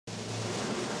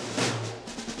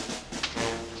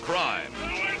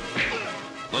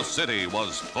The city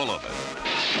was full of it.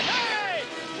 Hey!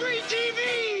 Free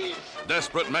TV!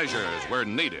 Desperate measures were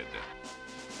needed.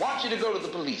 Want you to go to the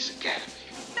police academy.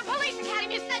 The police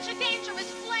academy is such a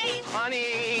dangerous place.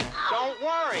 Honey, don't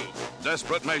worry.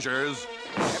 Desperate measures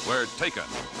were taken.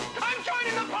 I'm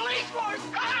joining the police force!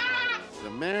 Ah!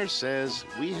 The mayor says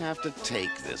we have to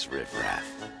take this riffraff.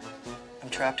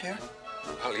 I'm trapped here?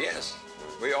 Well, yes,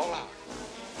 we all are.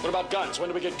 What about guns? When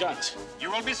do we get guns? You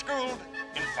will be schooled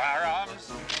in firearms,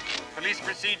 police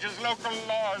procedures, local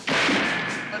laws,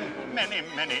 and many,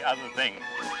 many other things.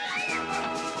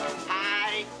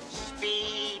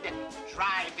 High-speed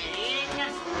driving.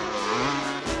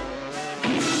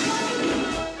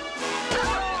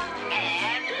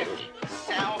 And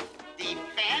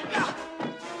self-defense.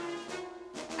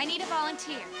 I need a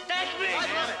volunteer. That's me! I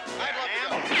love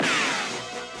it.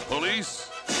 Police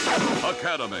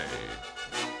Academy.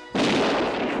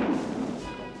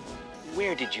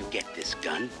 Where did you get this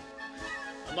gun?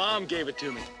 My mom gave it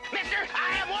to me. Mister,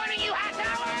 I am warning you,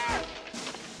 Hightower!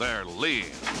 They're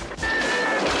lean,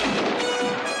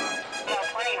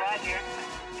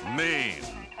 mean,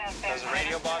 Does the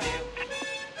radio bother you?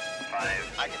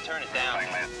 5. I can turn it down.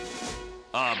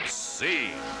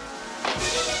 obscene.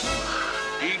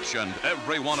 Each and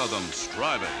every one of them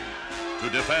striving to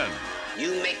defend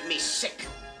You make me sick.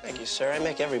 Thank you, sir. I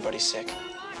make everybody sick.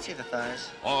 See the thighs?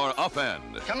 or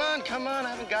upend. Come on, I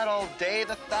haven't got all day.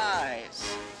 The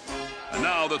thighs. And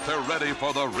now that they're ready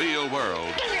for the real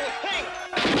world,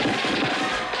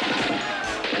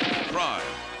 crime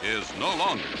is no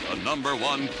longer the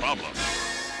 #1 problem.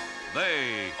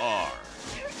 They are.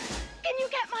 Can you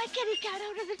get my kitty cat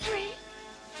out of the tree?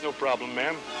 No problem,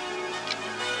 ma'am.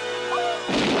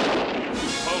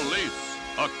 Police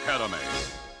Academy.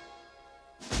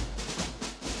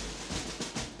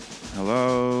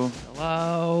 Hello.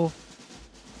 Hello.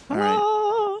 All right.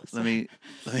 Let me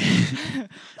let me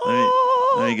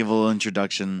give a little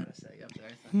introduction.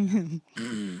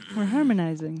 We're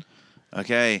harmonizing.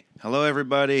 Okay. Hello,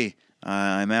 everybody.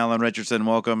 I'm Alan Richardson.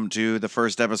 Welcome to the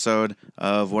first episode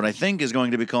of what I think is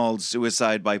going to be called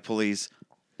Suicide by Police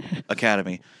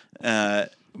Academy.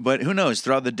 But who knows?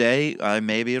 Throughout the day,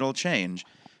 maybe it'll change.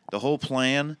 The whole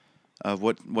plan of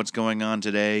what's going on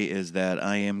today is that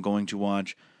I am going to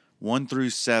watch 1 through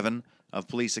 7 of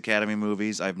Police Academy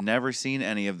movies. I've never seen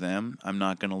any of them. I'm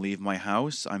not going to leave my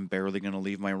house. I'm barely going to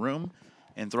leave my room.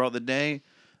 And throughout the day,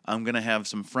 I'm going to have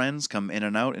some friends come in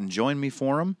and out and join me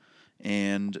for them.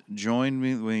 And join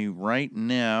me right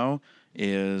now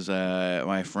is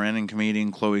my friend and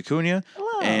comedian Chloe Cunha.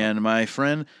 Hello. And my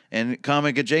friend and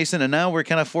comic adjacent, and now we're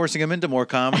kind of forcing him into more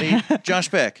comedy,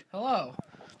 Josh Peck. Hello.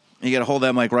 You got to hold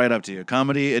that mic right up to you.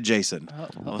 Comedy adjacent.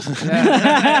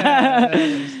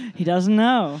 He doesn't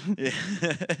know.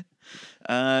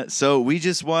 So we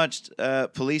just watched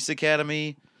Police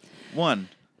Academy 1.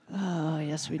 Oh,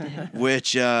 yes, we did.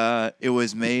 Which it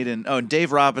was made in... Oh,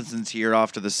 Dave Robinson's here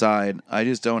off to the side. I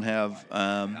just don't have...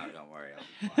 Don't worry.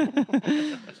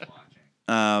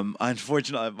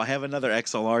 Unfortunately, I have another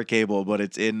XLR cable, but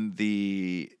it's in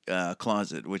the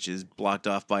closet, which is blocked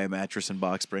off by a mattress and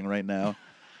box spring right now.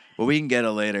 But we can get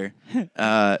it later.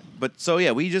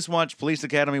 We just watched Police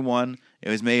Academy 1. It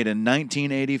was made in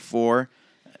 1984.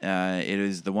 It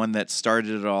is the one that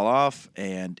started it all off,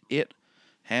 and it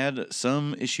had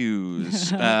some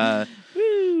issues.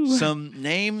 Some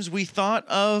names we thought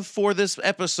of for this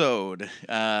episode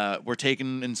were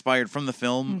inspired from the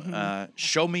film.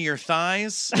 Show Me Your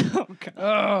Thighs. Oh, God.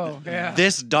 Oh, yeah.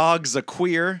 This Dog's a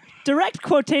Queer. Direct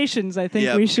quotations, I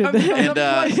think we should. And,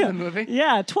 twice in the movie.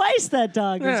 Yeah, twice that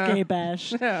dog is gay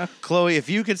bash. Yeah. Chloe, if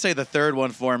you could say the third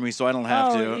one for me so I don't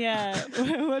have to. Oh, yeah.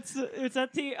 Is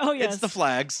that the... Oh, yes. It's the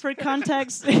flags. For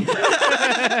context...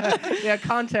 Yeah,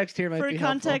 context here might be helpful. For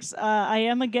context, I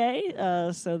am a gay,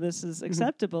 so this is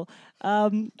acceptable.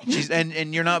 And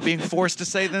you're not being forced to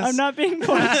say this? I'm not being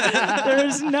forced. There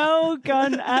is no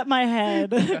gun at my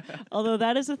head. Although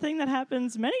that is a thing that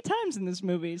happens many times in this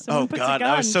movie. Someone puts a gun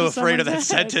I was so afraid of that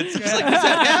head. sentence. I was like, does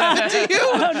that happen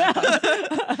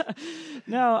to you?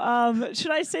 No.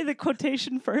 Should I say the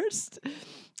quotation first?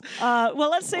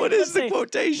 Let's say... What is the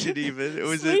quotation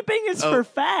even? Sleeping is for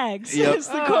fags. Yep. It's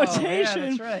the quotation. Yeah,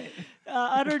 that's right.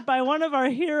 Uttered by one of our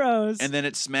heroes. And then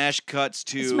it smash cuts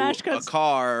to a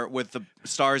car with the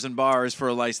stars and bars for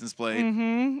a license plate.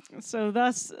 Mm-hmm. So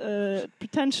thus,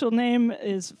 potential name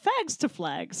is Fags to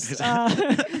Flags.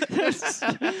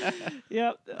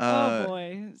 Yep. Oh,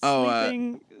 boy.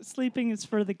 Sleeping is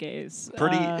for the gays.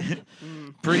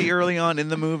 Pretty early on in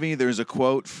the movie, there's a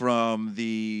quote from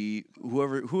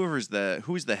who's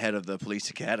the head of the police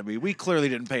academy. We clearly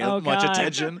didn't pay much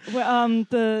attention.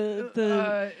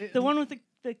 The one with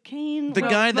the cane. The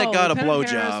guy that got a Lieutenant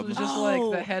Harris blowjob. was just like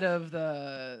the head of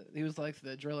he was like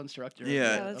the drill instructor.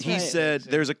 Yeah, that's he right. said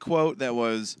there's a quote that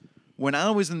was, "When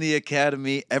I was in the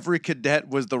academy, every cadet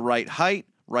was the right height,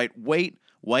 right weight,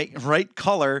 right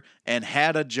color, and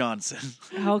had a Johnson."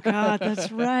 Oh God,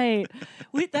 that's right.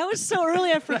 That was so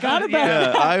early. I forgot about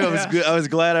Yeah, that. I was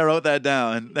glad I wrote that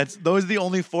down. Those are the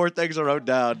only 4 things I wrote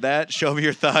down. That, show me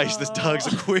your thighs. This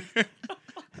dog's a queer.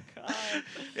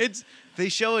 They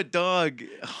show a dog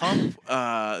hump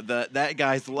that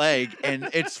guy's leg, and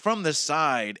it's from the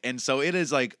side, and so it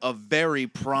is like a very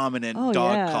prominent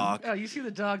dog cock. Oh, you see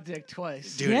the dog dick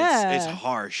twice. Dude, Yeah. it's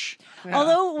harsh. Yeah.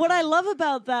 Although what I love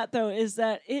about that though is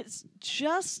that it's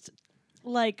just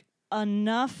like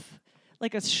enough,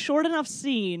 like a short enough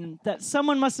scene that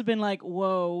someone must have been like,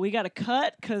 "Whoa, we got to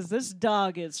cut because this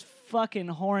dog is fucking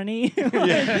horny." We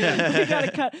got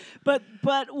to cut. But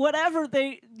whatever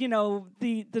the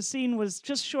scene was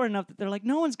just short enough that they're like,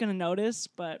 no one's gonna notice.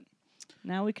 But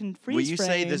now we can freeze. Will you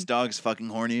say frame. this dog's fucking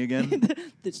horny again?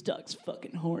 This dog's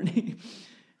fucking horny.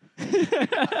 This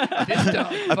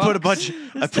dog I put a bunch of.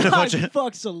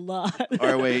 Fucks a lot. All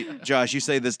right, wait, Josh. You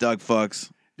say this dog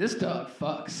fucks. This dog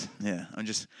fucks. Yeah, I'm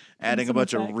just adding a some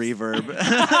bunch effects. of reverb.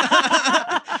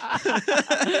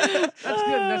 That's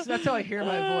good. That's how I hear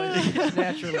my voice just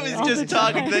naturally. He was just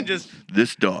talking, then just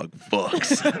this dog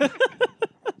fucks.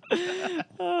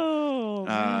 Oh,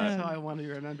 man. That's how I want to be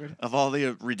remembered. Of all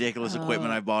the ridiculous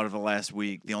equipment I bought over the last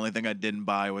week, the only thing I didn't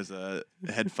buy was a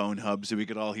headphone hub so we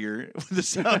could all hear what the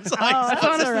sounds like. Oh, That's that's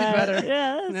honestly all right. better.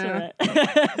 Yeah, that's Yeah.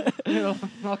 all right. It'll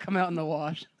all come out in the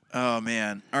wash. Oh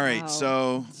man! All right, Wow.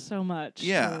 so much.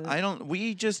 yeah,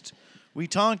 we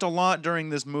talked a lot during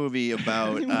this movie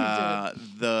about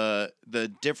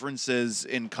the differences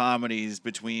in comedies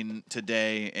between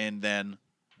today and then.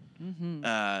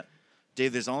 Mm-hmm.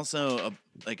 Dave, there's also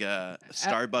a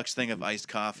Starbucks thing of iced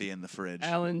coffee in the fridge.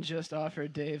 Alan just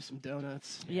offered Dave some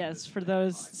donuts. Yes, for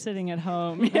those sitting at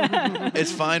home. Yeah.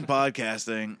 It's fine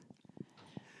podcasting.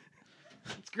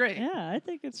 It's great. Yeah, I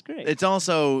think it's great. It's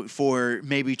also for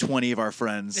maybe 20 of our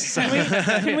friends.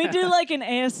 Can we do like an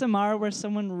ASMR where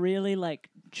someone really like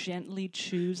gently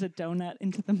chews a donut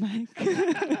into the mic?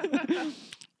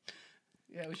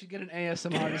 Yeah, we should get an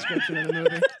ASMR description of the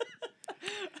movie.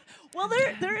 Well,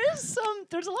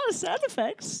 there's a lot of sound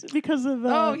effects because of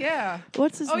oh yeah.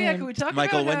 What's his name? Oh yeah, can we talk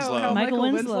Michael about Winslow. how Michael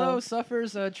Michael Winslow Winslow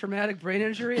suffers a traumatic brain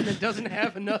injury and then doesn't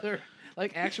have another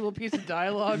like actual piece of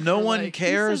dialogue? No for, one like,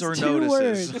 cares or He says 2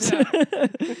 notices.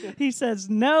 words. He says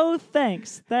no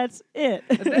thanks. That's it.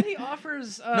 And then he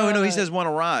offers. No, he says want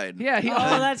to ride. Yeah, he. Oh,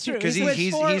 that's true. Because Which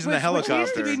he's in the Which needs to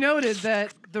helicopter. be noted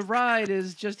that the ride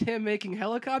is just him making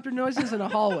helicopter noises in a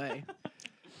hallway.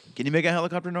 Can you make a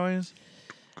helicopter noise?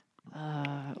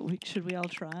 Should we all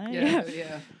try?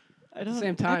 Yeah. I don't.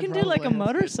 Same time, I can do like a probably. That's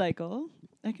good. motorcycle.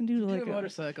 I can do like a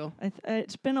motorcycle.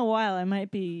 It's been a while. I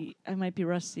might be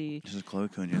rusty. This is Chloe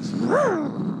Cunha's.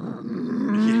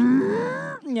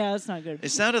 Yeah, that's not good. It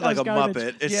sounded That like a was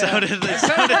garbage. Muppet. It Yeah. sounded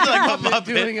like a Muppet.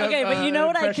 Doing a, Okay, but you know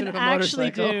what I impression can of a actually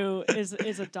motorcycle. do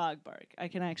is a dog bark. I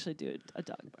can actually do a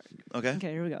dog bark. Okay.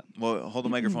 Okay, here we go. Well, hold the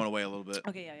microphone away a little bit.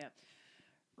 Okay, yeah.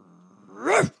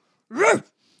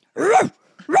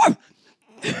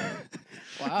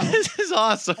 Wow. This is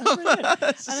awesome. And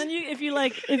then if you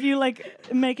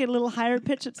make it a little higher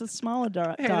pitch, it's a smaller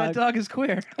dog. Hey, that dog is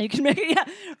queer. You can make it, yeah.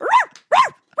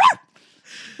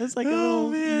 It's like a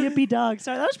little yippy dog.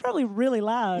 Sorry, that was probably really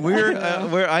loud.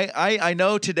 I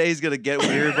know today's gonna get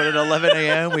weird, but at 11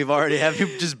 a.m. we've already have him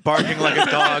just barking like a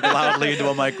dog loudly into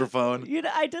a microphone. You know,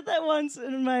 I did that once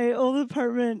in my old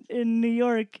apartment in New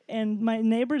York, and my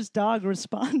neighbor's dog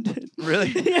responded.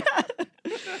 Really? Yeah.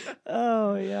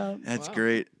 Oh yeah. That's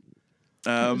great. It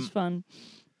was fun.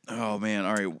 Oh man!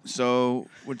 All right. So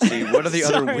let's see. What are the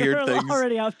other Sorry, weird we're things?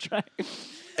 already off track.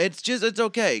 It's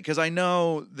okay because I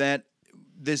know that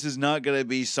this is not going to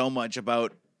be so much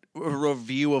about a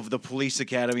review of the Police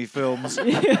Academy films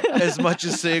as much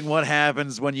as seeing what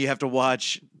happens when you have to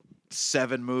watch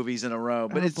 7 movies in a row.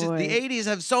 But it's just the 80s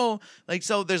have so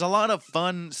there's a lot of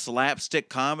fun slapstick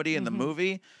comedy in the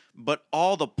movie, but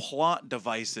all the plot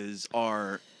devices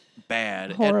are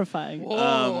bad. Horrifying.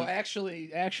 Whoa,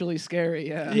 actually scary.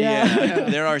 Yeah. Yeah.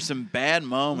 There are some bad A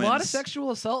moments. lot of sexual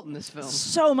assault in this film.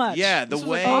 So much. Yeah, This was a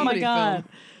way. Oh my comedy god.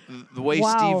 film. The way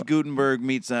Wow. Steve Gutenberg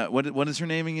meets what is her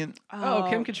name again? Oh,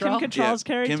 Kim Cattrall? Kim Cattrall's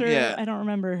Yeah, character. Kim- yeah. I don't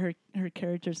remember her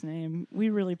character's name. We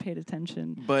really paid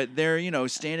attention. But they're,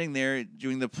 standing there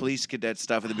doing the police cadet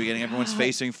stuff at the beginning. Everyone's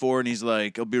facing forward, and he's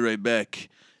like, "I'll be right back."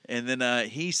 And then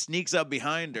he sneaks up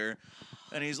behind her,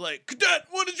 And he's like, "Cadet,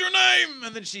 what is your name?"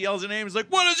 And then she yells her name. He's like,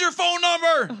 "What is your phone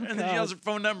number?" And then she yells her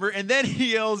phone number. And then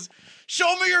he yells,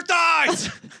 "Show me your thighs."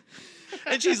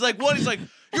 And she's like, "What?" He's like,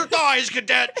 "Your thighs,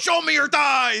 cadet. Show me your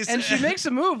thighs." And she makes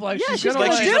a move like Yeah, she's she's gonna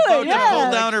like gonna she's do about it, to pull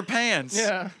yeah. down her pants.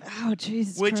 Yeah. Oh,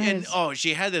 Jesus Which Christ. and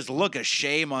she had this look of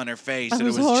shame on her face, That and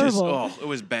was it was just horrible. it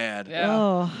was bad. Yeah.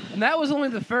 Oh. And that was only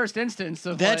the first instance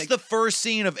of That's like, the first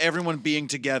scene of everyone being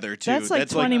together too. That's like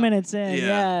 20 minutes in.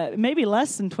 yeah. Yeah. Maybe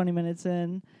less than 20 minutes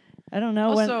in. I don't know.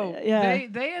 Also, when, yeah.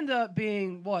 they end up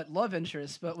being love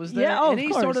interests, but was there Yeah, oh, of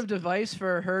any sort course. of device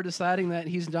for her deciding that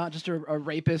he's not just a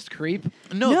rapist creep?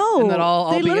 No, and that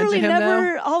I'll they be into literally him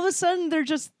never. now? All of a sudden,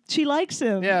 she likes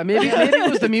him. Yeah, maybe it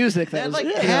was the music that was,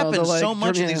 happens the, so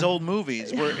much in these yeah. old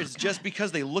movies where it's just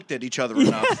because they looked at each other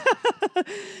enough.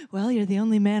 Well, you're the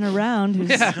only man around who's,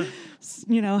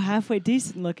 halfway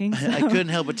decent looking. So. I couldn't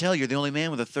help but tell you're the only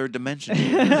man with a third dimension.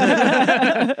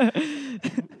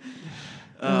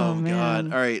 Oh God!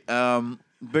 man. All right.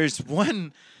 There's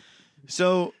one.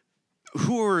 So,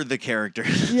 who are the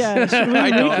characters? Yeah, should we I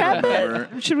don't recap remember.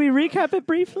 it? Should we recap it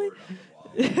briefly?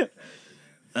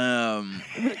 Can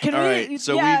Can all we? right,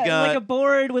 so yeah, we've got like a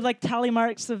board with like tally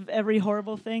marks of every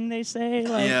horrible thing they say.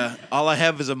 Like, yeah. All I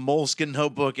have is a moleskin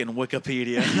notebook and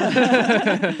Wikipedia.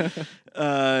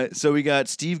 So we got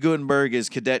Steve Guttenberg as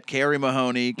Cadet Carrie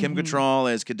Mahoney, Kim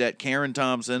Cattrall as Cadet Karen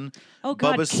Thompson. Oh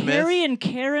God, Bubba Smith. Carrie and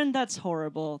Karen, that's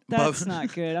horrible. That's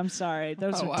not good. I'm sorry.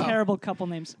 Those are terrible couple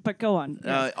names. But go on.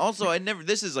 Yeah. Also, I never.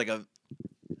 This is like a.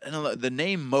 I don't know, the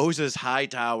name Moses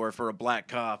Hightower for a black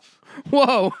cop.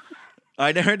 Whoa.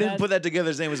 I never didn't put that together.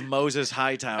 His name was Moses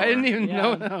Hightower. I didn't even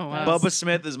know. No, wow. Bubba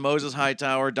Smith is Moses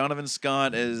Hightower. Donovan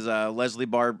Scott is Leslie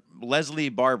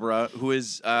Barbara, who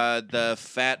is the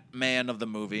fat man of the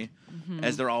movie,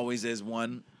 as there always is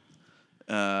one.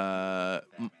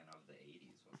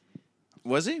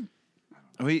 Was he?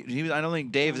 He was, I don't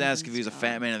think Dave's asked if he was a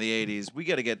fat man of the '80s. We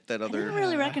got to get that other. I didn't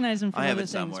really recognize him from I have other it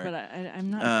things, somewhere. but I'm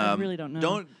not. I really don't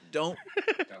know.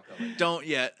 Don't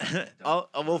yet.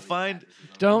 We'll find.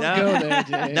 Don't now, go there,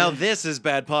 Dave. Now this is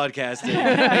bad podcasting.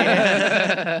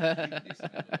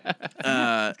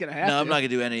 No, I'm not gonna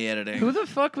do any editing. Who the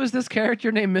fuck was this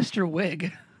character named Mr.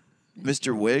 Wig?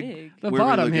 Mr. Wig? The Where are we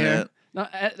bottom looking here.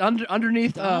 at?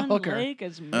 Underneath Don Hooker. Lake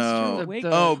as Mr. Oh. Wig.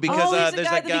 Oh, because, he's the there's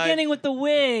guy that at the guy- beginning with the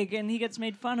wig, and he gets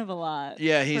made fun of a lot.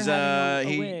 Yeah, for he's having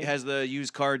a he wig. has the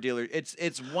used car dealer.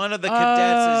 It's one of the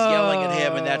cadets is yelling at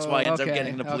him, and that's why he ends up okay,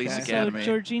 getting the police okay. academy. So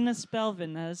Georgina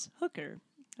Spelvin as Hooker.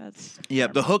 That's Yeah,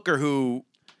 the hooker who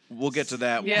we'll get to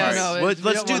that. Yeah, one. no, All right, it's-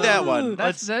 let's do that one.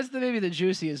 That's maybe the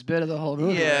juiciest bit of the whole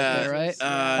movie. Yeah, right there, right?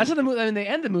 That's what the movie. I mean, they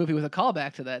end the movie with a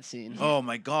callback to that scene, Oh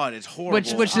my God, it's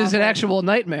horrible. which is an actual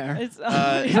nightmare. It's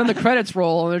And then the credits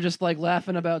roll, and they're just like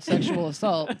laughing about sexual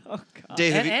assault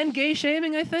Dave, have you- and gay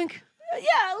shaming. I think.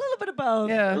 yeah, a little bit of both.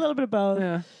 Yeah. A little bit of both.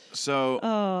 Yeah. So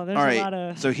Oh, there's all right. a lot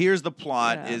of. So here's the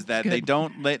plot: Yeah. is that they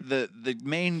don't let the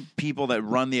main people that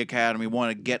run the academy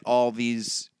want to get all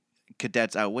these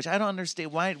cadets out, which I don't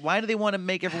understand. Why do they want to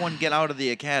make everyone get out of the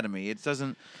academy? It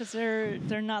doesn't. Because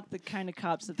they're not the kind of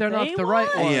cops that They're they not the right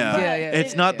want. ones. Yeah, Yeah,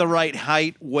 it's not the right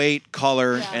height, weight,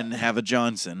 color, and have a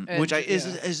Johnson, And- which is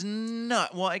yeah. is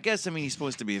not. Well, I guess he's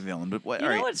supposed to be a villain, but what? You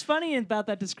all know right. what's funny about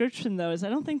that description though is I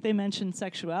don't think they mention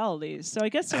sexuality. So I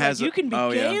guess they're Has like, you a- can be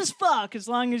oh, gay yeah. as fuck as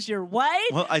long as you're white,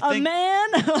 Well, I a think- man.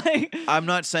 Like, I'm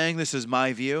not saying this is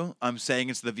my view. I'm saying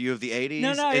it's the view of the 80s.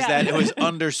 No, is yeah. that it was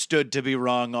understood to be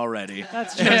wrong already.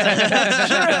 that's true. That's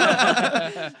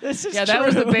true. This is Yeah, that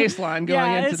was the true. baseline going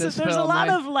yeah, into it's, this there's film. a lot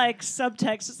like- of like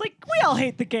subtext. It's like we all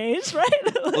hate the gays,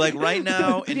 right? Like right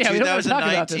now in Yeah, we don't wanna talk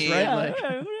about this, 2019, right? yeah, like-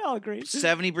 yeah, we all agree.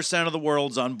 70% of the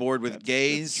world's on board with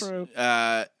gays, true.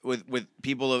 With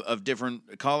people of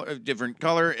different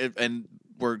color, and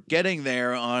we're getting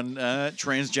there on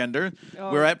transgender.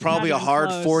 Oh, We're at probably not a even hard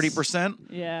close. 40%.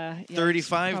 Yeah, it's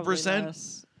 35%? probably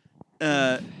less.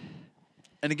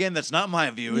 And again, that's not my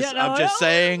views. Yeah, no, I'm just no,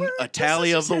 saying we're- a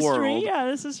tally this of is the history. world. Yeah,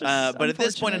 this is just But at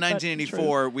this point in unfortunate, but true.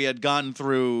 1984, we had gotten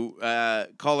through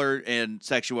color and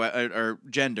sexual or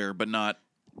gender, but not.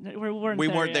 We weren't We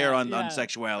there weren't there yet. on Yeah.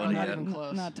 sexuality Not yet. even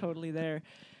close. Not totally there.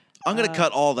 I'm gonna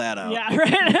cut all that out. Yeah,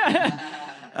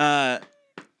 right.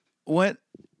 What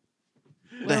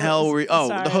the hell were we? Oh,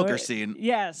 Sorry, the hooker wait. scene.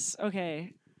 Yes.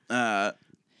 Okay.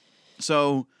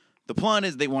 So the plan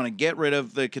is they want to get rid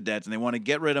of the cadets and they want to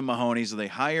get rid of Mahoney, so they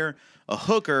hire a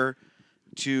hooker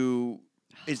to.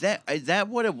 Is that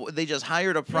what they just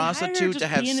hired a prostitute just to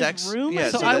have be in his sex? room? Yeah,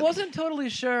 So so I that- wasn't totally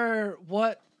sure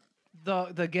what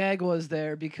the gag was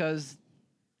there because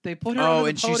they put her. Oh, under the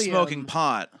and podium. she's smoking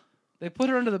pot. They put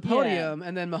her under the podium,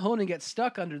 and then Mahoney gets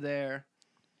stuck under there,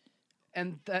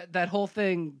 and that whole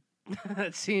thing,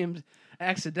 it seemed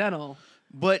accidental.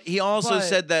 But he also But-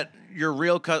 said that your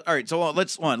real all right, so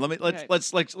let's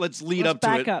lead up to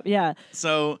back it. up. Yeah.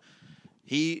 So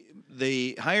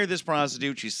they hire this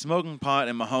prostitute. She's smoking pot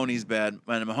in Mahoney's bed.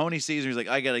 And Mahoney sees her. He's like,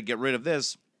 I got to get rid of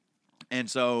this. And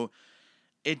so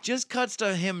it just cuts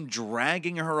to him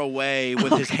dragging her away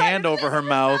with his hand over her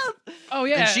mouth. Oh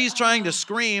yeah. And she's trying to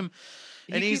scream.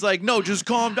 And he's like, no, just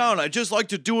calm down. I just like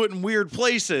to do it in weird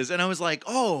places. And I was like,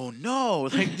 oh, no.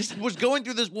 Like, this was going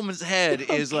through this woman's head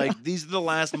is like, these are the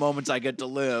last moments I get to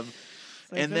live.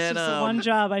 Like, and this then is the one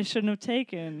job I shouldn't have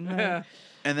taken. Like,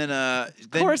 and then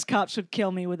of course cops would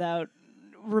kill me without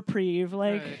reprieve.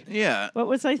 Like, yeah. what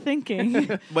was I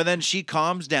thinking? But then she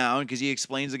calms down because he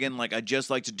explains again, like, I just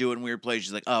like to do it in weird places.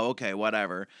 She's like, oh, okay,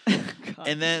 whatever.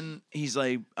 And then he's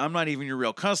like, I'm not even your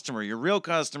real customer. Your real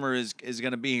customer is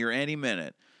going to be here any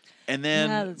minute. And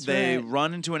then they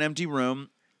run into an empty room,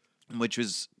 which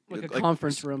was like a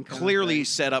conference room. Clearly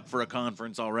set up for a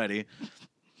conference already.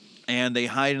 And they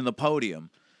hide in the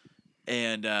podium.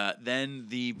 And then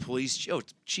the police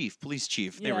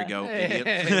chief. There we go.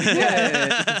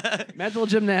 Idiot. Mental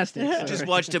gymnastics. Just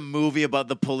watched a movie about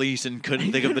the police and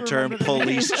couldn't think of the term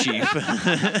police chief.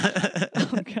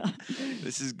 Oh God,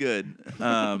 this is good.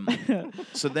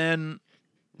 So then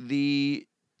the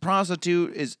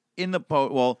prostitute is in the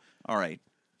well, all right.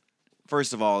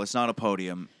 First of all, it's not a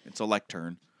podium; it's a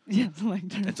lectern. Yeah, it's a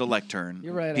lectern. It's a lectern.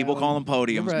 You're right. People Alan. call them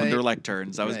podiums, You're but they're right.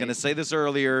 lecterns. I was going to say this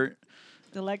earlier.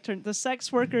 The lectern, the sex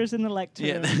workers in the lectern.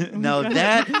 Yeah. Now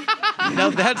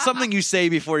that's something you say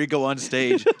before you go on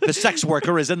stage. The sex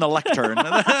worker is in the lectern.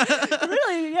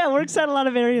 Really, yeah, works out a lot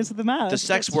of areas of the mouth. The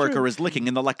sex That's worker true. is licking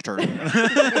in the lectern.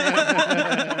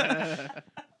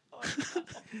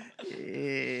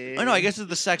 Oh no, I guess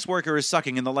the sex worker is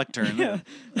sucking in the lectern.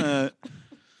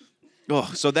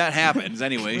 So that happens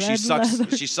anyway. She sucks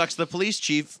the police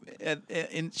chief.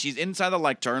 She's inside the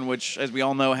lectern, which, as we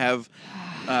all know, have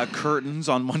curtains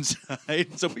on one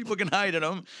side, so people can hide in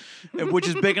them, which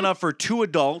is big enough for 2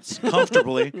 adults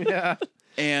comfortably. Yeah.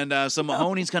 And so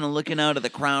Mahoney's kind of looking out at the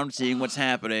crowd, seeing what's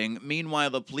happening.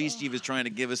 Meanwhile, the police chief is trying to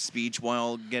give a speech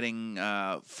while getting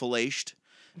fellaced.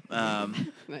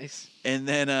 Nice. And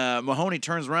then Mahoney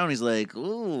turns around. He's like,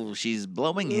 "Ooh, she's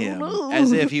blowing him,"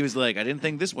 as if he was like, "I didn't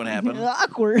think this would happen."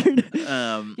 Awkward.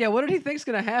 Yeah, what did he think's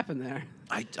gonna happen there?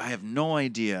 I have no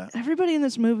idea. Everybody in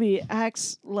this movie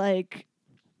acts like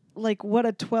what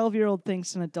a 12-year-old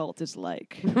thinks an adult is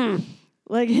like.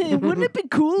 Like, hey, wouldn't it be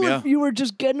cool if you were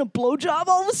just getting a blowjob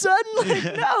all of a sudden? Like,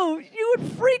 no, you would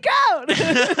freak out.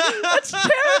 That's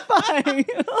terrifying.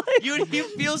 Like, You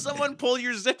feel someone pull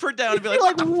your zipper down and be like, you're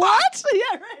like, "What the what?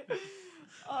 Yeah,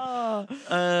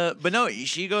 right. But no,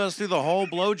 she goes through the whole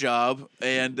blowjob,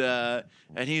 and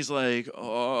he's like,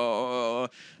 oh.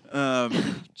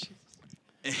 And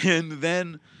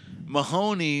then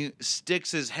Mahoney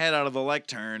sticks his head out of the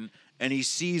lectern, and he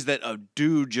sees that a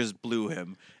dude just blew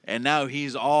him, and now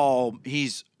he's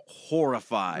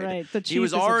horrified. Right, the he chief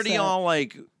was is already upset. all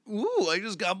like, "Ooh, I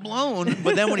just got blown,"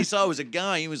 but then when he saw it was a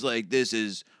guy, he was like, "This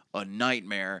is a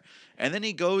nightmare." And then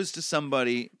he goes to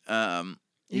somebody. He's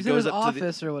he in goes his up to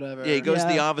office or whatever. Yeah, he goes to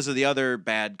the office of the other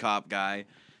bad cop guy.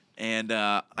 And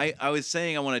I was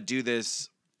saying I want to do this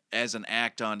as an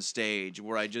act on stage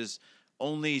where I just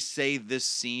only say this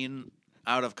scene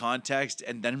out of context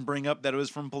and then bring up that it was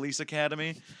from Police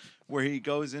Academy, where he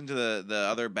goes into the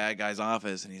other bad guy's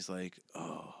office and he's like,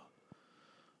 "Oh,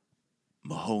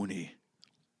 Mahoney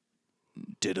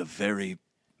did a very,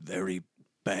 very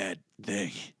bad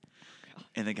thing."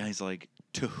 And the guy's like,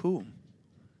 "To whom?"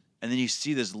 And then you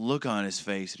see this look on his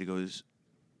face, and he goes,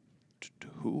 "To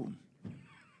whom?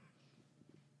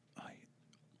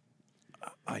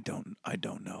 I don't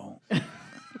know.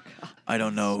 I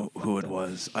don't know who it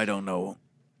was. I don't know.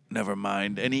 Never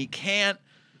mind." And he can't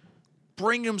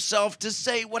bring himself to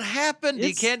say what happened.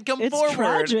 He can't come forward. It's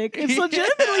tragic. It's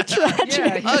legitimately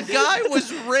tragic. A guy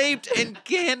was raped and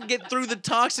can't get through the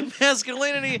toxic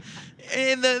masculinity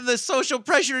and the social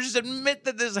pressure to just admit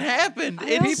that this happened.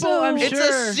 It's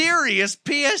a serious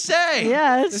PSA.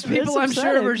 Yeah, There's people I'm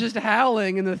sure were just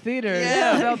howling in the theater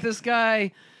about this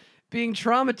guy being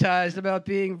traumatized about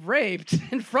being raped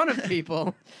in front of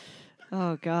people.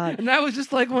 Oh God! And that was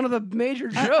just like one of the major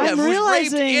jokes. I'm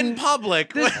realizing raped in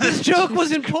public. This joke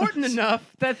was important enough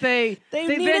that they then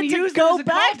needed to used go it as a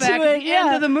back callback to at it, the yeah.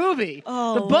 end of the movie.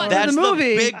 Oh, the button That's of the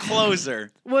movie big closer.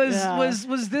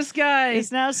 was this guy.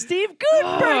 It's now Steve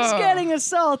Gutenberg's getting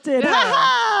assaulted. Yeah. Ha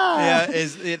ha! Yeah,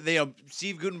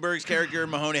 Steve Gutenberg's character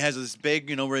Mahoney has this big,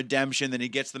 redemption. Then he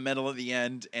gets the medal at the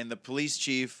end, and the police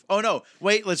chief. Oh no!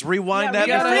 Wait, let's rewind Yeah, that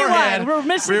we gotta beforehand. rewind. We're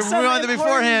missing something Rewind that important.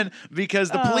 beforehand because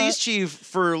the police chief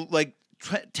for like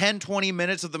 10, 20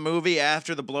 minutes of the movie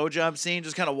after the blowjob scene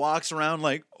just kind of walks around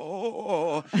like,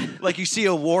 oh, like you see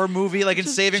a war movie, like in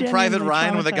Just Saving Private genuinely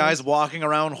Ryan, where the traumatized. guy's walking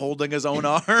around holding his own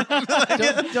arm.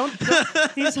 don't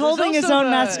He's holding his also own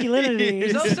the- masculinity.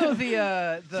 There's also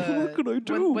the What can I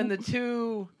do? when the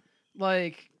two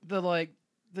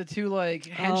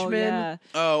henchmen. yeah.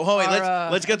 Oh, wait,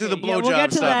 Are, let's get through the okay, Yeah, blowjob we'll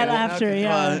get to stuff. that after. Okay.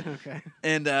 Yeah, Okay.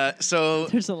 And so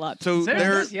there's a lot. So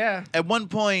There's- yeah. at one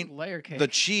point, Layer cake. the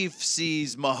chief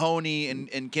sees Mahoney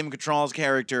and Kim Cattrall's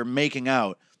character making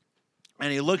out,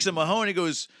 and he looks at Mahoney and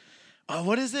goes, "Oh,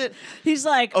 what is it?" He's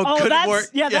like, Oh, oh, good that's work.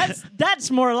 yeah, Yeah.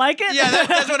 that's more like it. Yeah,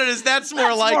 that's what it is. That's more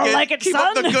That's like more it. like it, Keep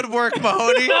up the son. good work,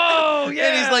 Mahoney. Oh, And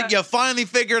yeah. he's like, "You finally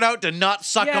figured out to not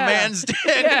suck a Yeah. man's dick."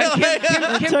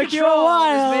 Yeah, Kim took you a Cattrall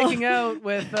while. is making out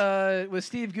with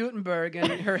Steve Guttenberg,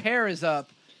 and her hair is up,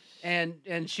 and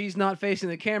she's not facing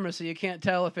the camera, so you can't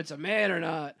tell if it's a man or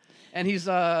not. And he's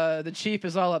the chief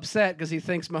is all upset because he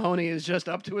thinks Mahoney is just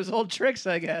up to his old tricks,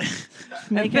 I guess.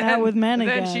 Making out with men Then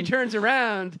again. she turns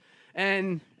around.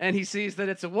 And he sees that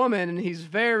it's a woman, and he's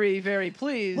very, very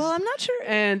pleased. Well, I'm not sure.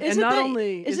 And is and it not that,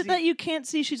 only is it he- that you can't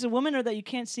see she's a woman, or that you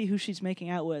can't see who she's making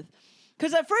out with?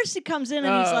 Because at first he comes in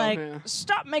and he's Oh, like, yeah.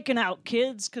 "Stop making out,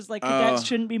 kids," because like cadets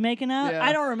shouldn't be making out. Yeah.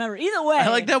 I don't remember. Either way, I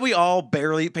like that we all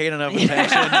barely paid enough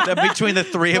attention that between the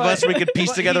three of us we could piece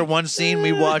But together he- one scene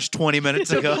we watched 20 minutes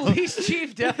the ago. police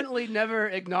chief definitely never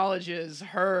acknowledges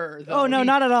her. Though. Oh no,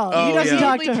 not at all. Oh, he doesn't yeah.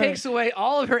 talk to He her. takes away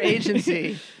all of her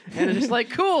agency, and it's just like,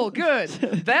 cool, good.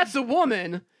 That's a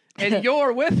woman, and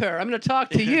you're with her. I'm going to talk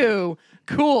to you.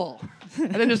 Cool.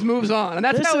 And then just moves on, and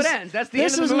that's This how is- it ends. That's the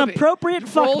This end of is the an movie.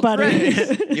 appropriate Roll fuck buddy.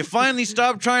 credits. You finally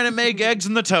stopped trying to make eggs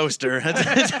in the toaster.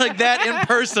 It's like that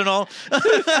impersonal.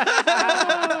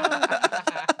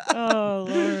 Oh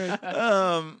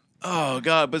Lord. Oh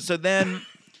God! But so then,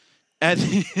 at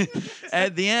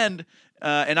the end,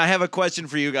 and I have a question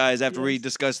for you guys after we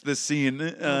discuss this scene.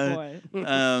 Oh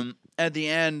boy. At the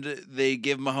end, they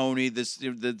give Mahoney this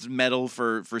medal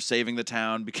for saving the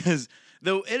town because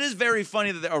though it is very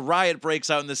funny that a riot breaks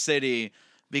out in the city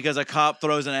because a cop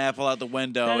throws an apple out the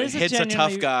window That and is a hits a tough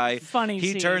genuinely guy. funny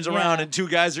He scene, turns around yeah. and two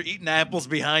guys are eating apples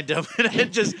behind him, and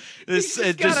it just got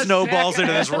a snowballs sack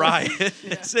into of this apples. riot.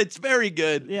 It's very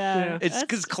good. Yeah. It's That's-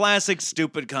 because classic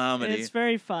stupid comedy. It's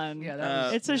very fun. Yeah, that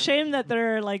was- it's a shame that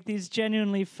there are like these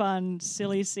genuinely fun,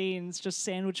 silly scenes just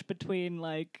sandwiched between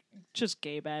like just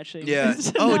gay bashing. Yeah.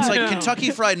 Oh, it's like No.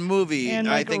 Kentucky Fried Movie. And,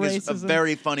 I like, think is a racism.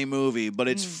 very funny movie, but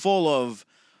it's full of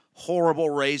horrible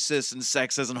racist and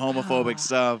sexist and homophobic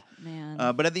stuff. Man.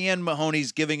 But at the end,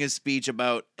 Mahoney's giving his speech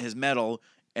about his medal,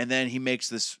 and then he makes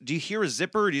this. Do you hear a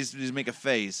zipper? Or do you just make a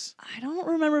face? I don't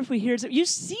remember if we hear it. You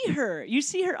see her. You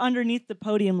see her underneath the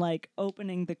podium, like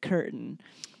opening the curtain,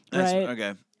 That's- right?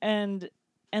 Okay.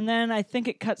 And then I think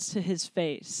it cuts to his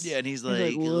face. Yeah, and he's like,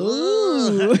 like,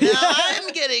 "Whoa." now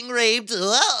I'm getting raped.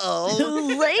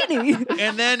 Uh-oh. Lady.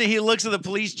 And then he looks at the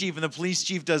police chief, and the police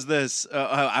chief does this.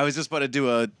 I was just about to do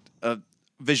a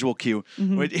visual cue.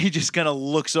 Mm-hmm. Where he just kind of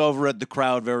looks over at the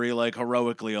crowd very like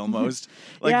heroically almost.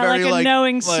 Yeah, very like a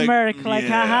knowing smirk, like,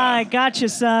 yeah. haha, I got you,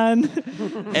 son.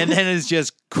 And then it's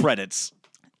just credits.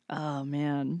 Oh,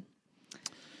 man.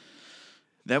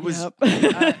 That was Yep.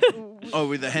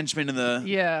 with the henchman and the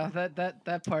Yeah,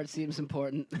 that part seems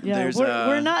important. Yeah, There's,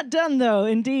 we're not done though.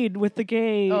 Indeed, with the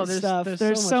gay Oh, there's- stuff, there's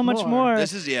there's so so much much more. more.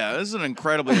 This is an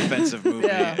incredibly offensive movie.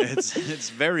 Yeah. It's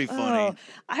very funny. Oh,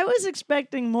 I was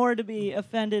expecting more to be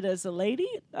offended as a lady,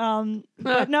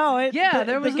 but no. Yeah,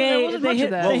 there wasn't they much hit,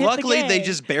 of that. They Well, hit luckily the they gay.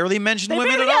 just barely mentioned They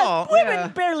women barely, at yeah, all. Women Yeah.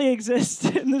 barely exist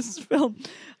in this film.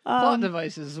 Plot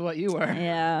devices is what you were.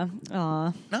 Yeah.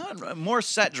 Aw. No, more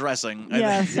set dressing. I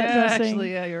Yeah. think. set Yeah, dressing.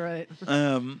 actually, yeah, you're right.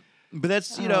 But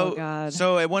that's Oh, know. God.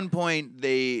 So at one point,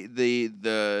 the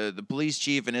police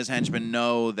chief and his henchmen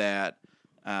know that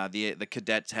the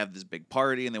cadets have this big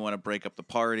party and they want to break up the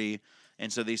party,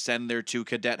 and so they send their two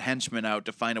cadet henchmen out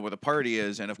to find out where the party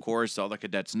is. And of course, all the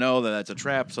cadets know that that's a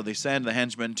trap, so they send the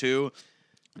henchmen too.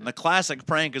 And the classic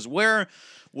prank is where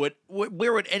would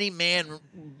any man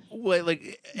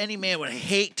any man would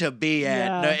hate to be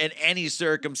at Yeah. in any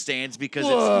circumstance because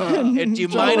you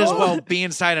might as well be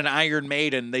inside an Iron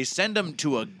Maiden. They send him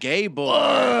to a gay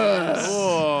bar.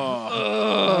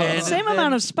 And Same then-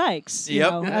 amount of spikes, you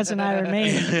Yep. know, as an Iron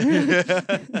Maiden.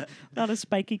 A lot of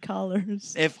spiky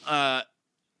collars. If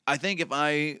I think if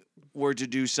I were to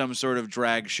do some sort of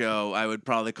drag show, I would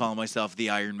probably call myself the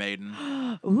Iron Maiden.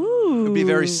 Ooh. It'd be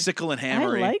very sickle and I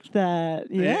hammery. like that.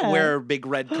 Yeah. Wear a big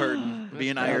red curtain. Be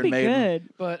an That'd Iron be Maiden. good.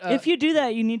 But If you do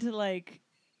that, you need to like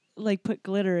put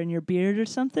glitter in your beard or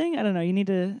something. I don't know. You need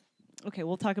to Okay,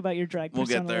 we'll talk about your drag We'll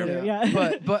get persona there. later.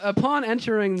 Yeah. but upon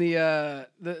entering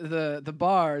the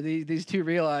bar, these two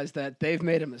realize that they've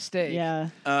made a mistake. Yeah.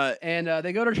 And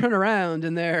they go to turn around,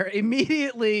 and they're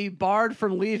immediately barred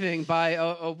from leaving by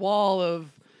a wall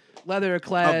of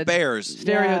leather-clad Of bears.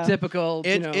 stereotypical.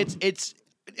 It's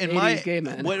in 80s my gay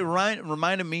men. what it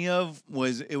reminded me of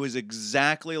was it was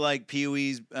exactly like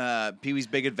Pee-wee's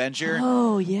Big Adventure.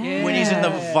 Oh yeah. When he's in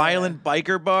the violent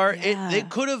biker bar, Yeah. it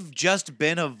could have just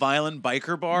been a violent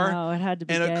biker bar. No, it had to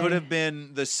be and gay. it could have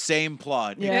been the same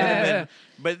plot. It could Yeah. have been,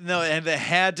 but no, and it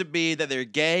had to be that they're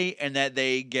gay and that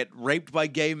they get raped by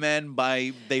gay men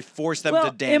they force them well,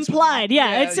 to dance. with them. implied.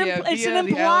 Yeah, it's via an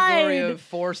the allegory implied. of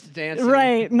forced dancing.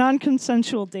 Right,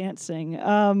 non-consensual dancing.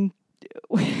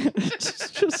 It's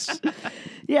just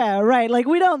yeah, right. Like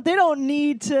they don't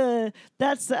need to.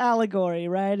 That's the allegory,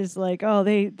 right? It's like, oh,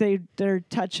 they're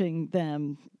touching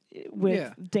them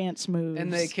with dance moves,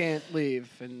 And they can't leave.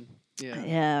 And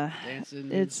yeah,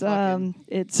 dancing. it's fucking.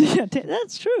 it's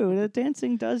that's true. The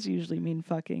dancing does usually mean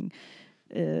fucking.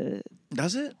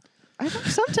 Does it? I think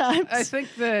sometimes. I think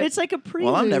that it's like a prelude.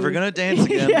 Well, I'm never gonna dance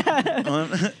again.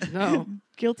 Yeah. no.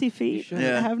 Guilty feet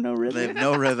have no rhythm. They have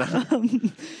no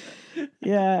rhythm.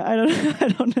 Yeah, I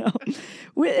don't know.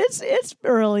 It's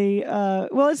early.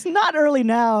 Well, it's not early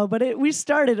now, but we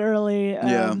started early.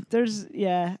 I'm not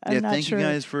thank sure you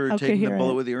guys for how taking the coherent.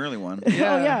 bullet with the early one. Oh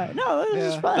yeah, no,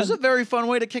 this is fun. This is a very fun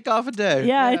way to kick off a day.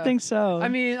 Yeah, I think so. I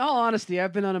mean, in all honesty,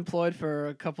 I've been unemployed for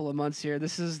a couple of months here.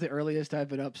 This is the earliest I've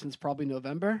been up since probably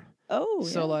November. Oh,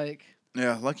 So like,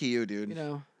 Yeah, lucky you, dude.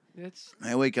 it's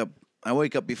I wake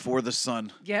up before the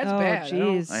sun. yeah, it's Oh, bad.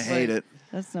 jeez. I hate it.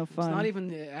 That's no It's fun. not even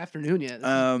the afternoon yet. This is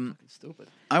fucking stupid.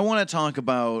 I want to talk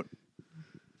about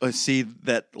a scene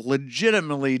that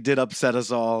legitimately did upset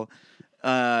us all.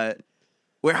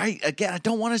 Where I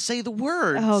don't want to say the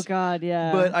words. Oh God,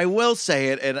 yeah. But I will say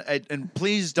it, and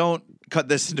please don't cut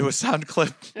this into a sound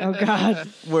clip. Oh God.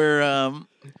 Where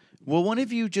will one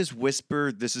of you just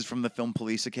whisper, "This is from the Film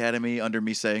Police Academy" under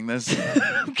me saying this?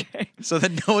 Okay. So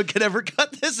that no one could ever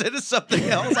cut this into something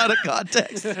else out of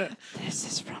context. This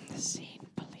is from the Scene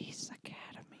Police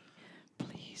Academy.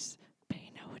 Please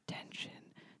pay no attention.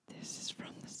 This is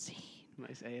from the Scene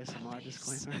Nice ASMR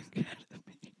disclaimer.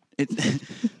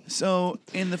 So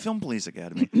in the Film Police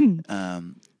Academy,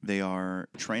 they are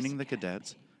training the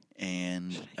cadets,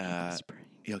 and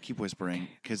keep whispering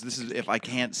because this is if I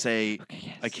can't say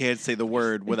the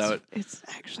word without. It's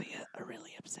actually a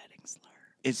really upsetting slur.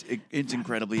 It's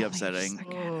incredibly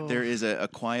upsetting. There is a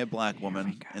quiet black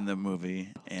woman in the movie,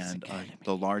 and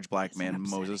the large black man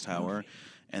Moses Tower,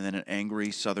 and then an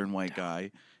angry Southern white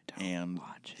guy, and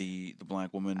the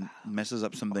black woman messes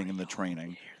up something in the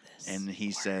training, and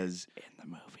he says,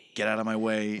 "Get out of my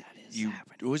way, you!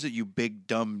 What was it? You big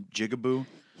dumb jigaboo."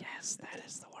 Yes, that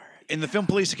is the word. In the Film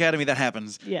Police Academy, that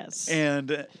happens. Yes.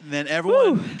 And then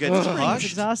everyone gets It's hushed.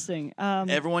 exhausting.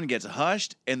 Everyone gets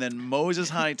hushed, and then Moses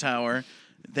Hightower,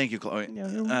 thank you, Chloe,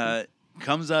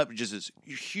 comes up, just this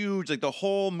huge, like the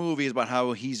whole movie is about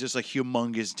how he's just a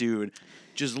humongous dude,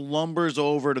 just lumbers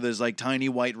over to this like tiny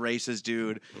white racist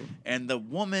dude, and the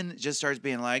woman just starts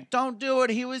being like, "Don't do it.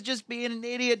 He was just being an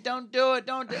idiot. Don't do it.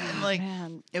 Don't do it." And like,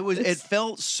 Man, it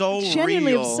felt so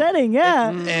genuinely real. upsetting. Yeah.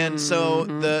 And so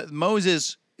the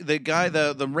Moses, the guy,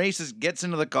 the racist gets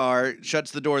into the car,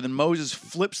 shuts the door. Then Moses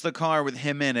flips the car with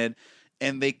him in it,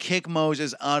 and they kick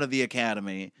Moses out of the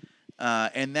academy.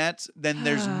 And then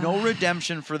there's no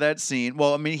redemption for that scene.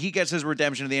 Well, I mean, he gets his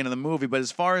redemption at the end of the movie, but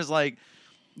as far as like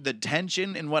the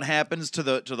tension and what happens to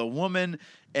the woman,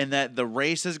 and that the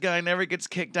racist guy never gets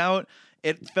kicked out,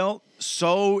 it felt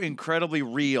so incredibly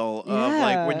real. Of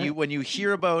like when you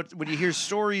hear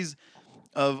stories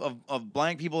of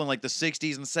black people in like the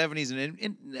 60s and 70s,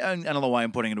 and I don't know why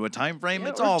I'm putting it into a time frame.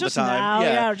 It's or all the just time.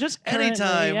 now, just any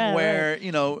time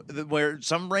currently, where where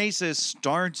some racist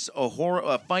starts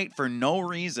a fight for no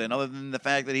reason other than the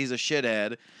fact that he's a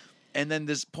shithead. And then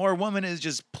this poor woman is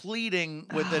just pleading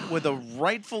with a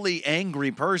rightfully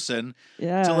angry person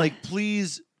to like,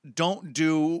 please don't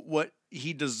do what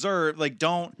he deserved. Like,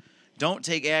 don't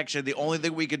take action. The only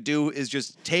thing we could do is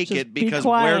just take it because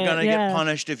we're gonna get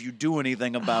punished if you do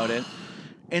anything about it.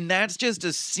 And that's just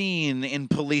a scene in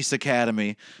Police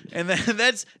Academy. And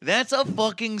that's a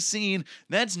fucking scene.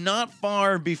 That's not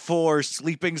far before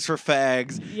Sleepings for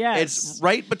Fags. Yes. It's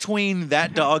right between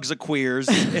That Dog's a Queers.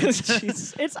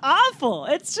 It's awful.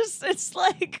 It's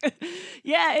like,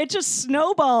 it just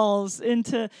snowballs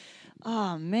into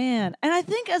Oh man. And I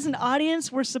think as an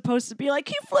audience we're supposed to be like,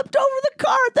 he flipped over the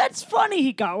card. That's funny.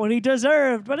 He got what he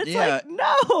deserved. But it's like,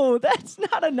 no, that's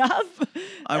not enough.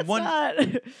 That's not.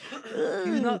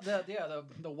 He's not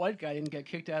the white guy didn't get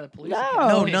kicked out of the police.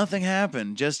 No, nothing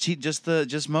happened.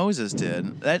 Just Moses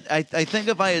did. That I think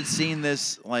if I had seen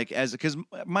this because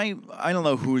I don't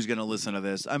know who's gonna listen to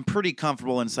this. I'm pretty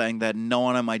comfortable in saying that no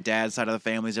one on my dad's side of the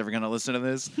family is ever gonna listen to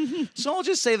this. So I'll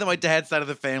just say that my dad's side of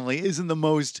the family isn't the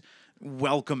most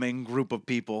welcoming group of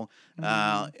people,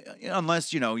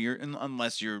 unless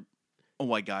you're a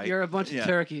white guy. You're a bunch of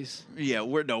turkeys. Yeah,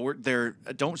 we're there.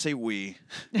 Don't say we.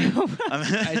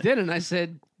 I didn't. I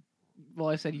said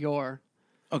you're.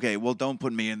 Okay, well, don't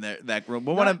put me in that group.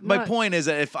 But my point is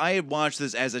that if I had watched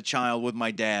this as a child with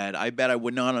my dad, I bet I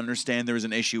would not understand there was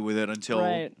an issue with it until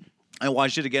I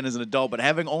watched it again as an adult. But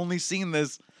having only seen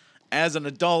this as an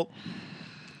adult,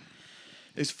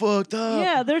 it's fucked up.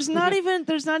 Yeah, there's not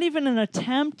even an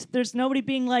attempt. There's nobody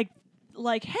being like,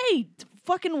 hey,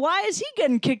 fucking, why is he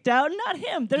getting kicked out and not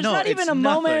him? There's not even a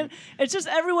moment. It's just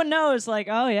everyone knows, like,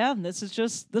 oh yeah, this is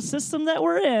just the system that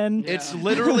we're in. Yeah. It's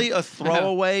literally a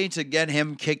throwaway to get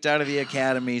him kicked out of the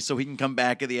academy so he can come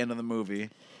back at the end of the movie.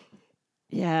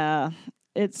 Yeah,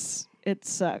 it's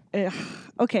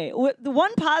okay. The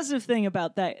one positive thing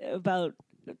about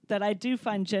that I do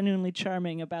find genuinely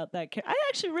charming about that character. I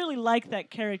actually really like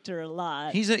that character a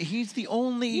lot. He's the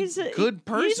only good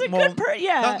person. He's a good person.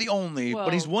 Yeah, not the only,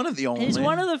 but he's one of the only. He's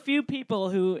one of the few people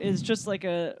who is just like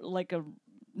a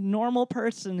normal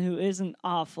person who isn't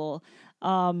awful.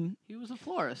 He was a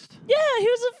florist. Yeah, he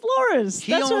was a florist.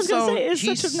 That's what I was gonna say.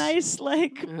 It's such a nice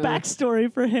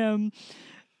backstory for him.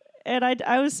 And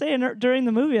I was saying during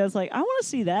the movie, I was like, I want to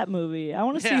see that movie. I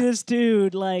want to see this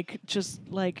dude just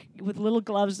with little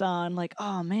gloves on, like,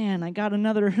 oh man, I got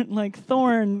another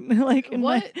thorn, I don't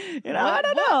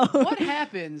know. What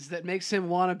happens that makes him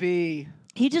want to be?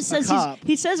 He just says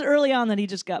he says early on that he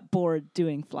just got bored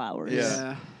doing flowers.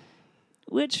 Yeah.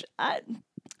 Which I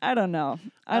don't know.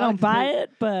 I don't buy it,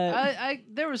 but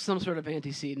there was some sort of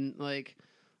antecedent, like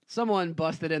someone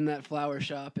busted in that flower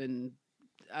shop and,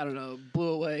 I don't know, blew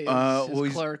away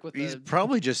his clerk with he's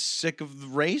probably just sick of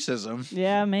racism.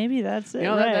 Yeah, maybe that's it.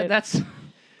 That's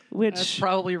That's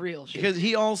probably real shit. Because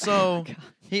he also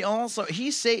he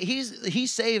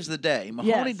saves the day.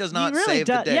 Mahoney does not save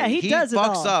the day. Yeah, he does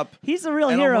fucks up. He's the real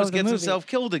and hero almost of the gets movie. himself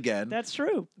killed again. That's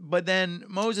true. But then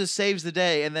Moses saves the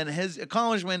day, and then his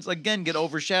accomplishments again get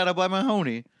overshadowed by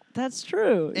Mahoney. That's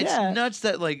true. It's nuts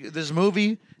that this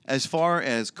movie, as far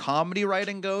as comedy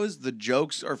writing goes, the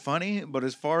jokes are funny, but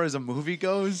as far as a movie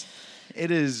goes,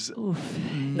 it is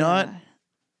not. Yeah.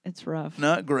 It's rough.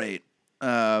 Not great.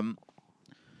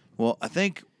 Well, I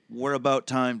think we're about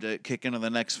time to kick into the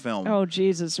next film. Oh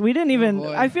Jesus, we didn't even.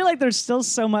 I feel like there's still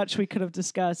so much we could have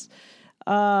discussed.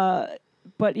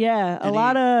 But yeah, a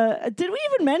lot of. Did we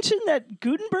even mention that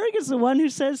Gutenberg is the one who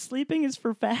says sleeping is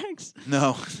for fags?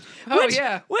 No.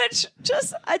 Which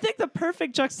just, I think the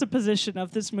perfect juxtaposition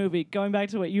of this movie, going back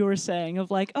to what you were saying,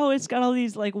 of it's got all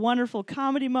these wonderful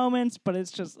comedy moments, but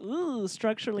it's just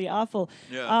structurally awful.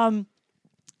 Yeah.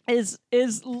 Is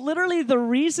literally the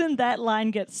reason that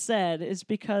line gets said is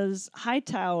because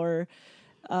Hightower,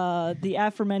 the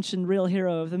aforementioned real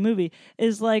hero of the movie,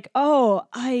 is like, oh,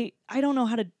 I don't know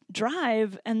how to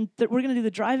drive, and we're gonna do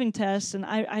the driving test, and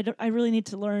I really need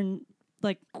to learn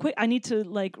quick. I need to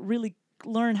really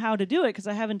learn how to do it because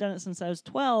I haven't done it since I was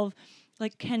 12.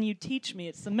 Can you teach me?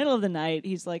 It's the middle of the night.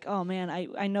 He's like, oh man,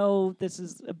 I know this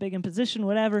is a big imposition,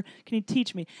 whatever. Can you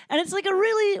teach me? And it's a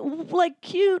really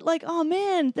cute, oh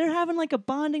man, they're having a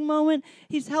bonding moment.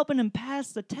 He's helping him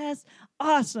pass the test.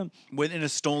 Awesome. In a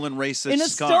stolen racist car. In a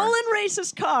stolen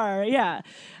racist car, yeah.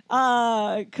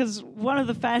 Because one of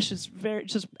the fascists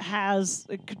just has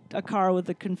a car with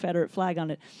a Confederate flag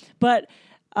on it. But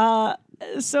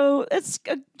so it's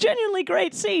a genuinely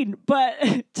great scene.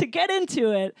 But to get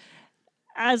into it,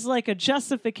 as a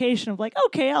justification of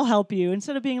okay, I'll help you,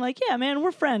 instead of being yeah, man,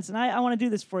 we're friends and I want to do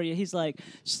this for you. He's like,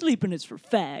 sleeping is for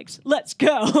fags. Let's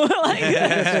go.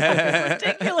 It's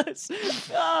ridiculous.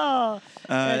 Oh,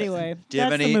 anyway,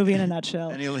 that's the movie in a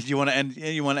nutshell. You want to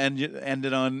end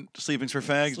it on sleeping's for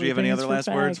fags? Do you have any other last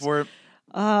words for it?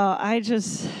 I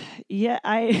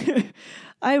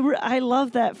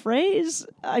love that phrase.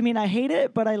 I mean, I hate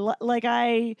it, but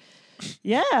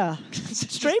yeah,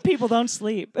 straight people don't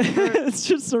sleep. It's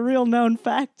just a real known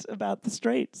fact about the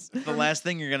straights. The last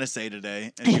thing you're going to say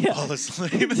today as you fall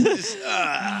asleep is,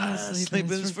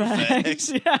 sleep is for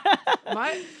fags.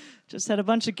 Yeah. Just had a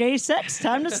bunch of gay sex.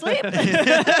 Time to sleep.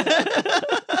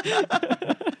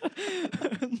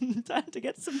 time to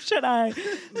get some shut eye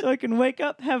so I can wake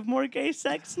up, have more gay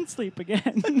sex, and sleep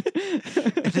again.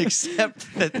 And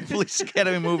accept that the Police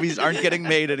Academy movies aren't getting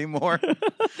made anymore.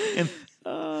 And,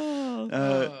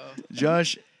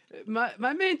 Josh,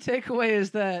 My main takeaway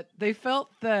is that they felt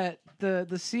that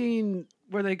the scene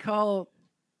where they call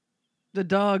the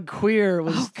dog queer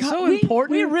was so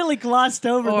important. We really glossed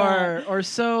over that. Or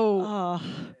so.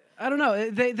 I don't know.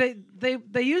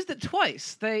 They used it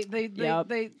twice. They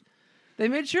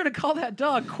made sure to call that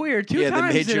dog queer two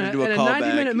times made sure to do a in a callback.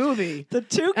 90-minute movie. The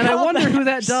two And I wonder who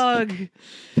that callbacks. dog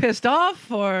pissed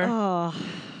off or.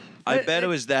 I bet it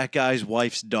was that guy's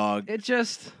wife's dog. It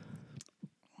just.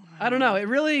 I don't know. It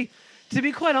really. To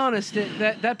be quite honest,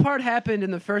 that part happened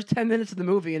in the first 10 minutes of the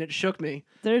movie, and it shook me.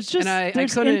 There's just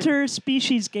there's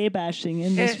interspecies gay bashing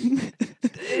in this.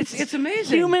 It's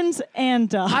amazing. Humans and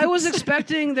dogs. I was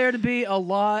expecting there to be a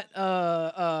lot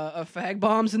of fag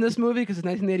bombs in this movie because it's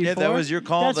 1984. Yeah, that was your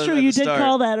call. That's true. You did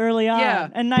call that early on. Yeah,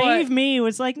 and naive me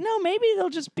was like, no, maybe they'll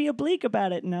just be oblique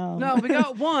about it. No, we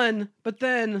got one, but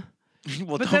then.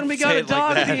 Well, but don't then we got say a it like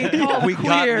dog that. being called We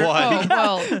queer.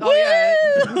 got one.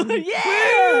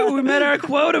 Yeah. Woo, we met our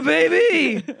quota,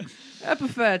 baby.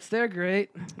 Epithets, they're great.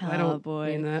 I don't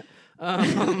mean that.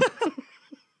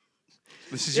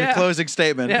 This is your closing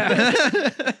statement.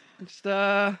 Yeah. Just,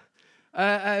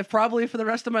 I probably for the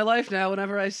rest of my life now,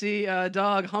 whenever I see a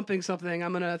dog humping something,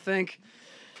 I'm gonna think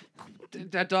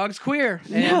that dog's queer,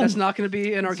 and that's not going to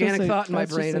be an organic thought in my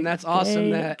brain, and that's awesome.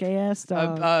 Gay-ass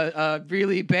dog. A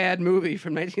really bad movie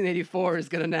from 1984 is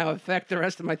going to now affect the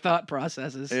rest of my thought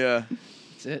processes. Yeah,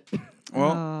 that's it.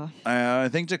 Well, I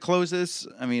think to close this,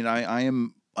 I mean,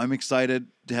 I'm excited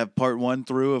to have part 1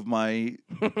 through of my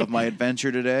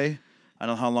adventure today. I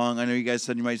don't know how long. I know you guys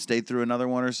said you might stay through another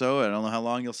one or so. I don't know how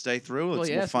long you'll stay through.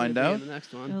 We'll find out. The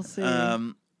next one. We'll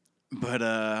see. But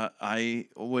I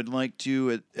would like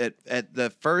to, at the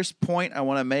first point I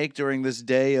want to make during this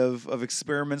day of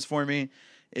experiments for me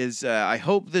is I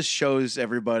hope this shows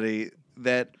everybody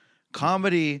that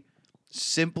comedy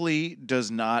simply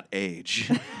does not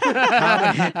age.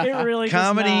 It really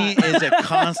comedy does not. is a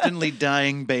constantly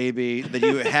dying baby that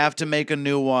you have to make a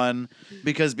new one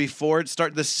because before it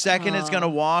starts, the second it's going to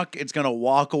walk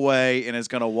away and it's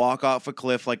going to walk off a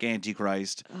cliff like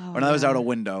Antichrist. Or that was out a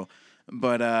window.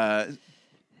 But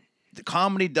the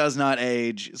comedy does not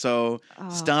age, so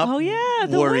stop the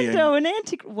worrying. window and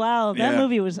Wow, that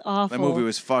movie was awful. That movie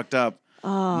was fucked up.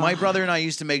 My brother and I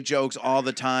used to make jokes all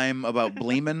the time about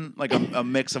bleemin', like a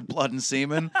mix of blood and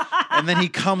semen. And then he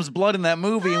comes blood in that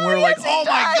movie, and we're like, oh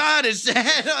my God, it's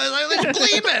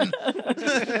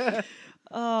bleemin'.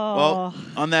 Well,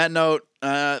 on that note,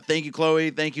 thank you,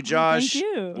 Chloe. Thank you, Josh. Thank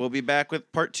you. We'll be back with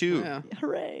part 2. Yeah.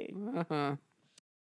 Hooray.